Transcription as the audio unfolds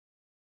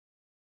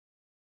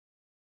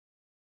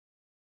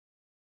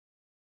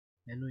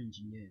Hello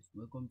engineers,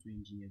 welcome to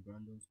Engineer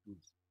Brandon's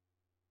Tools.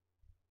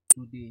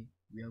 Today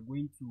we are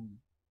going to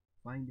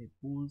find the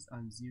poles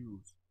and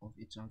zeros of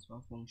a transfer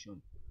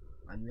function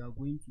and we are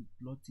going to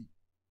plot it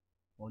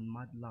on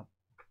MATLAB.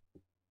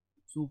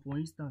 So for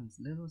instance,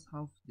 let us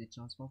have the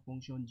transfer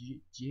function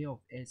j of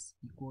s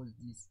equals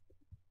this.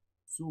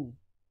 So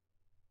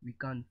we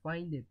can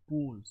find the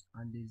poles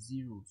and the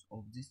zeros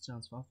of this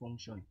transfer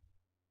function.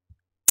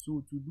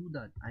 So to do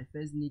that, I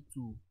first need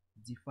to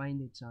define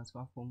the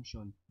transfer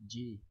function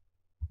j.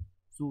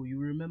 So you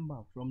remember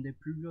from the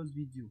previous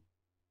video,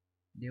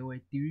 there were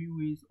three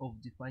ways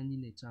of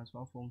defining a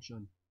transfer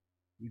function.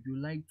 If you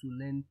like to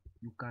learn,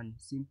 you can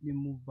simply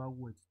move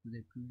backwards to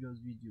the previous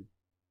video.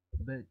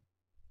 But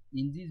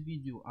in this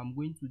video, I'm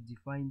going to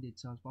define the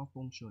transfer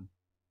function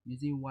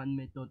using one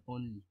method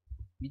only,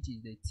 which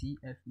is the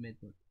TF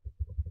method.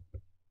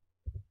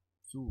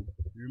 So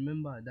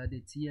remember that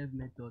the TF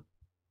method,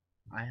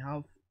 I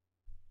have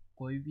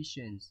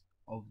coefficients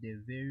of the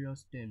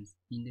various terms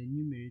in the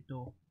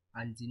numerator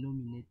and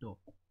denominator.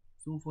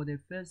 So for the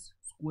first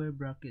square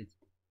bracket,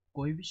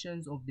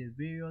 coefficients of the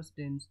various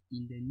terms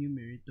in the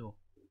numerator.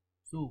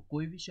 So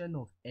coefficient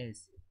of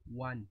s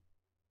 1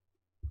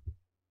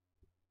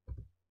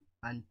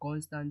 and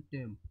constant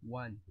term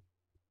 1.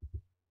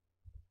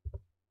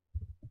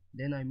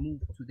 Then I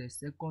move to the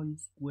second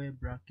square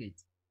bracket,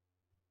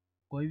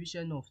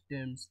 coefficient of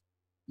terms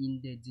in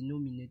the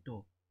denominator.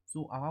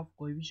 So I have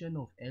coefficient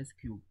of s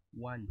cubed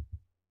 1,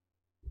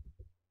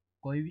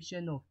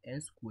 coefficient of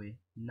s squared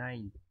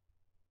 9,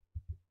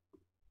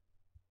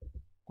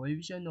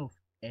 coefficient of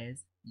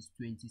s is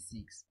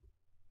 26,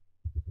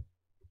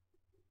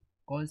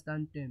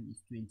 constant term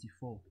is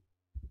 24.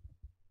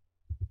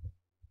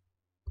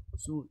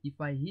 So if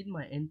I hit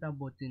my enter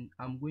button,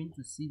 I'm going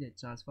to see the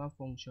transfer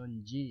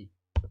function j.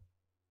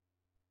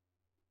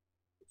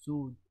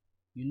 So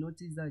you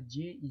notice that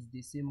j is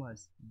the same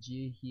as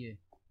j here,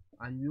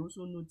 and we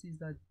also notice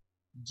that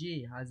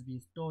j has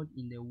been stored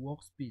in the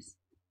workspace.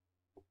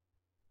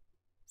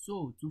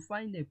 So to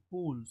find the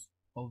poles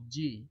of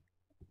j,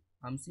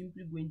 I'm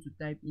simply going to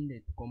type in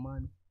the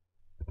command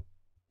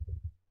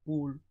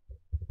pole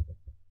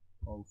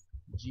of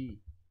j.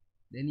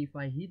 Then if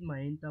I hit my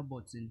enter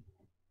button,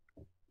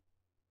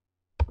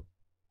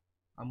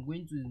 I'm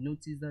going to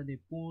notice that the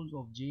poles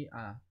of j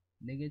are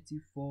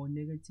 -4,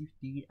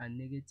 -3 and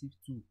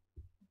 -2.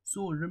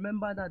 So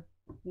remember that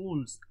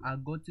poles are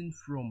gotten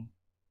from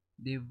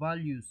the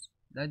values,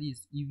 that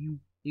is, if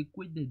you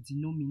equate the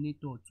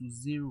denominator to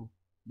 0,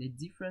 the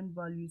different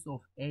values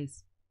of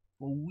s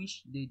for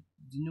which the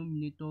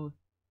denominator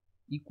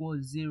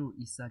equals 0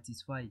 is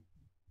satisfied.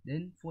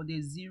 Then for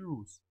the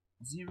zeros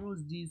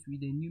deals with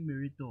the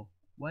numerator.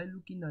 While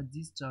looking at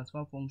this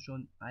transfer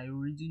function, I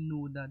already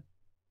know that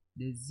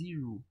the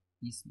 0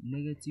 is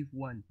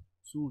 -1.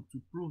 So to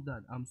prove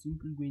that, I'm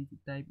simply going to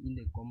type in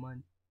the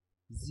command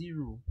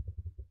 0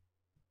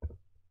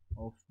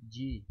 of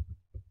j.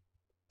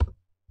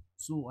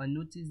 So I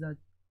notice that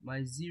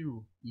my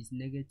 0 is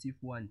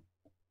 -1.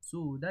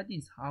 So that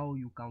is how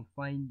you can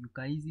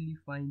easily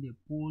find the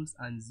poles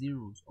and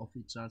zeros of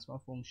a transfer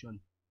function.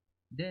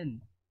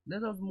 Then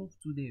let us move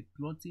to the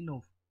plotting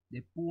of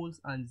the poles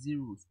and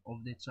zeros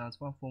of the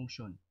transfer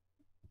function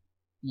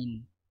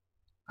in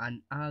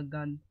an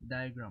Argon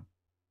diagram.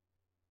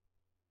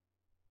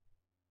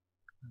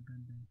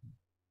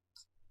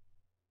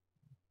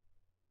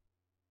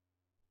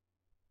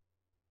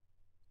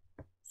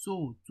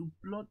 So to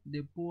plot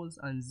the poles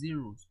and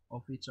zeros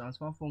of a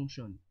transfer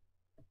function,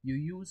 you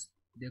use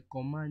the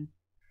command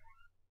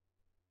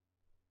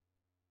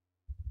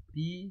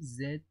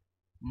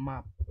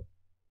pzmap.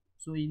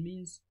 So it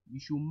means you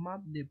should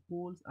map the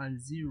poles and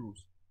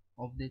zeros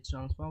of the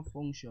transfer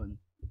function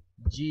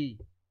j.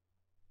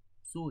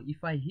 So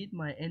if I hit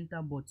my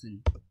enter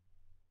button,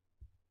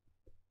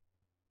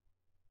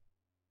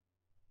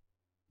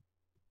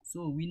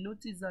 so we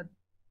notice that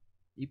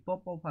a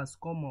pop-up has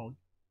come out,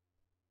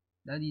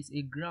 that is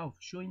a graph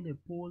showing the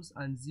poles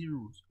and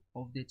zeros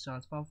of the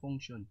transfer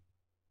function.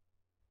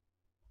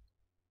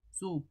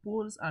 So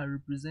poles are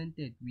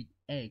represented with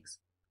x,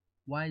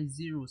 while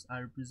zeros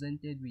are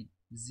represented with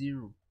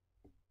 0.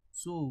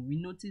 So we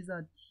notice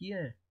that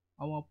here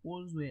our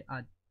poles were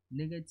at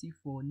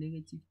 -4,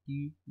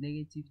 -3,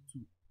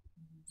 -2.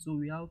 So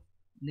we have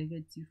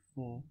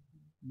 -4,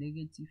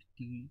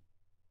 -3,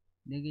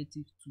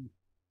 -2,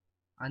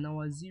 and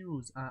our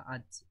zeros are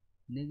at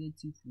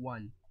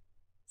 -1.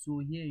 So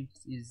here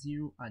is a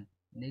 0 at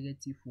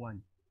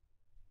 -1.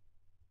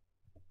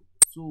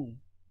 So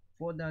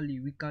furtherly,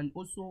 we can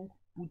also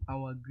put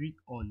our grid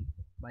on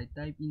by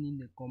typing in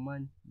the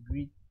command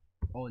grid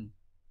on.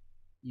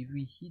 If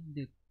we hit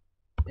the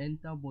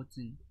enter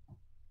button,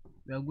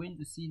 we are going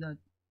to see that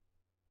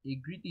a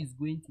grid is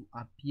going to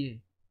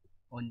appear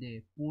on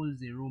the pole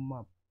 0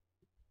 map,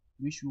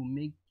 which will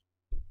make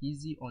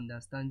easy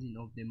understanding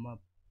of the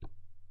map.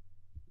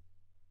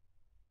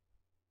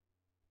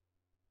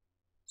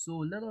 So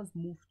let us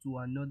move to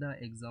another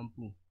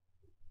example.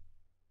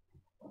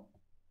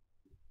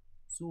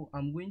 So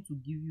I'm going to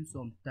give you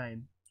some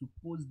time to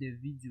pause the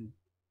video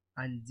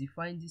and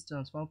define this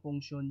transfer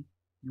function,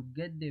 you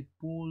get the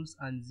poles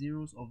and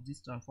zeros of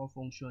this transfer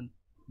function,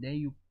 then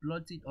you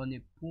plot it on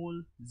a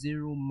pole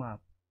zero map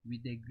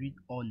with the grid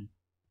on.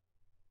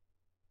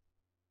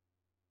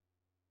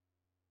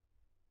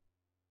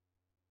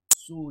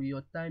 So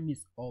your time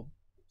is up.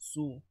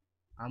 So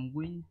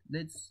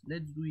let's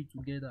do it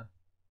together.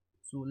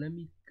 So let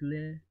me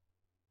clear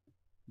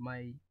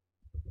my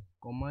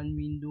command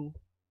window.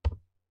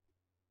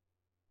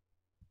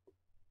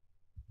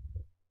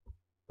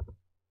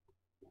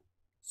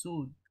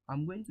 So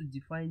I'm going to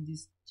define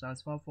this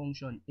transfer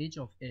function h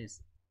of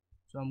s.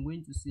 So I'm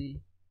going to say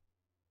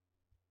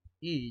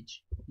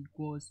h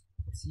equals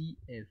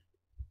tf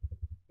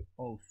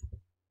of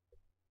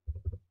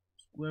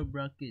square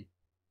bracket.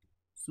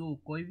 So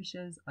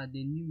coefficients at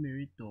the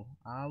numerator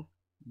have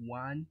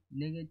 1,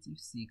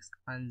 -6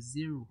 and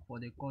 0 for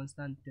the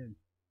constant term.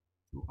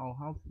 So I'll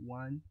have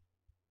 1,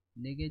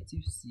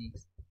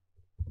 -6,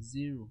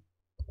 0.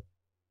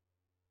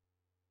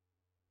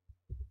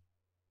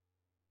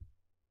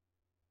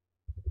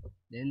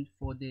 Then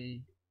for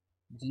the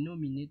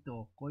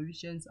denominator,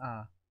 coefficients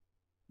are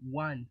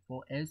 1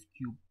 for s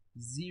cubed,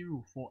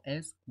 0 for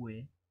s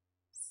squared,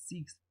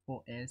 6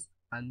 for s,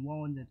 and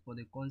 100 for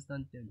the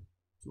constant term.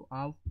 So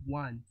I have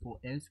 1 for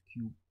s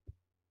cubed,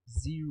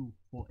 0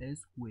 for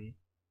s squared,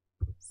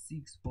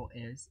 6 for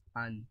s,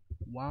 and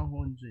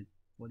 100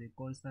 for the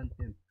constant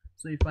term.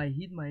 So if I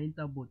hit my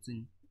enter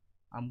button,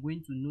 I'm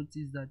going to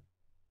notice that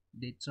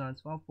the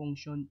transfer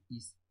function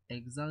is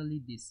exactly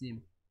the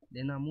same.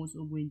 Then I'm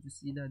also going to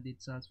see that the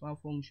transfer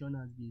function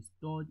has been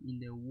stored in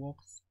the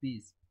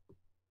workspace.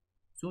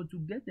 So to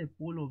get the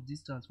pole of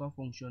this transfer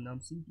function, I'm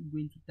simply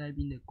going to type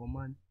in the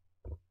command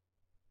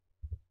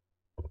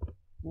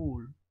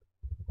pole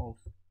of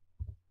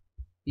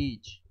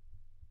h.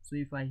 So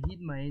if I hit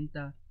my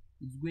enter,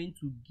 it's going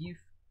to give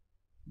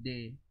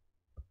the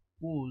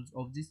poles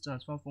of this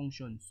transfer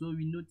function. So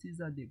we notice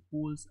that the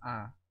poles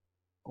are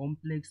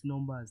complex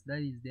numbers,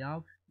 that is, they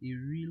have a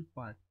real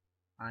part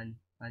and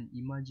an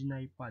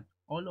imaginary part,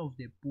 all of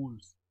the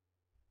poles.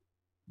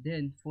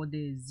 Then for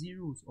the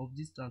zeros of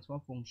this transfer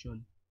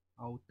function,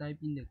 I'll type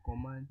in the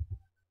command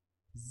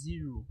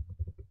 0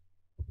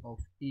 of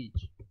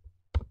h.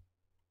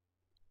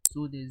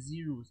 So the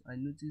zeros, I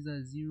notice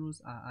that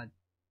zeros are at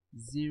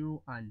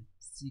 0 and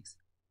 6.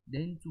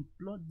 Then to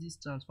plot this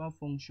transfer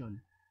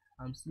function,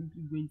 I'm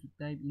simply going to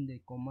type in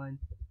the command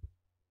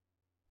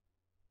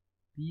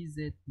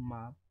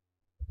pzmap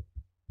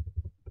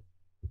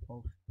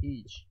of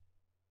h.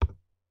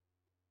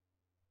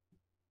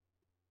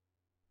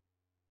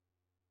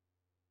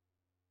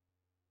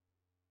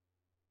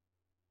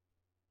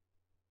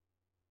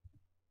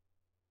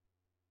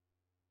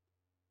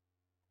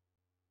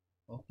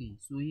 Okay,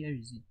 so here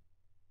is it.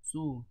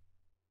 So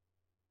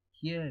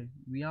here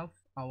we have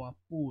our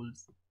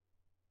poles.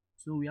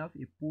 So we have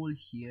a pole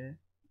here,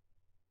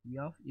 we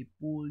have a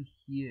pole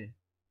here,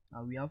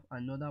 and we have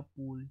another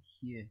pole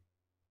here.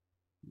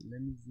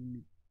 Let me zoom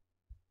it.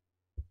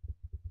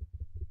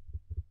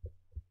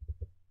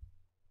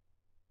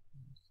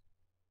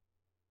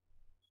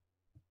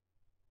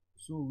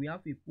 So we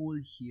have a pole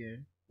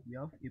here, we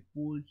have a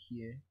pole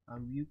here,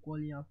 and we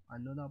equally have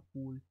another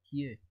pole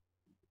here.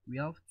 We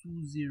have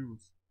two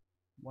zeros,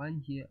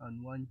 one here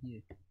and one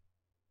here.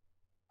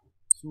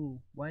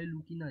 So while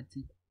looking at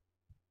it,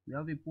 we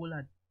have a pole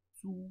at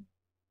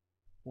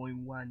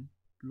 2.1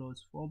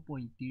 plus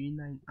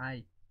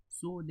 4.39i.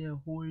 So the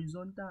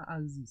horizontal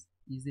axis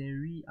is a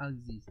real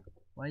axis,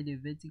 while the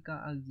vertical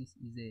axis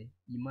is a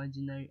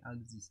imaginary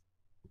axis.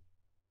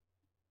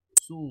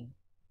 So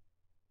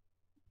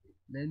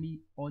let me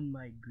on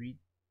my grid.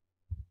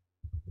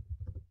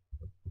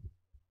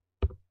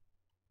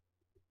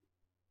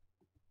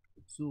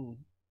 So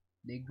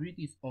the grid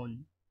is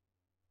on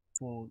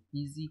for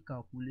easy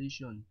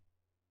calculation.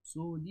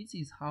 So this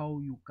is how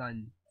you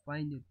can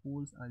find the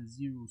poles and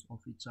zeros of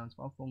a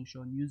transfer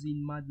function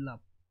using MATLAB.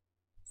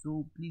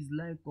 So please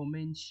like,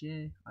 comment,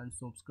 share, and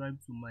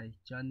subscribe to my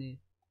channel,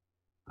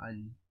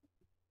 and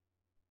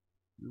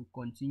we'll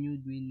continue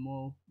doing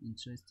more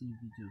interesting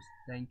videos.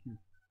 Thank you.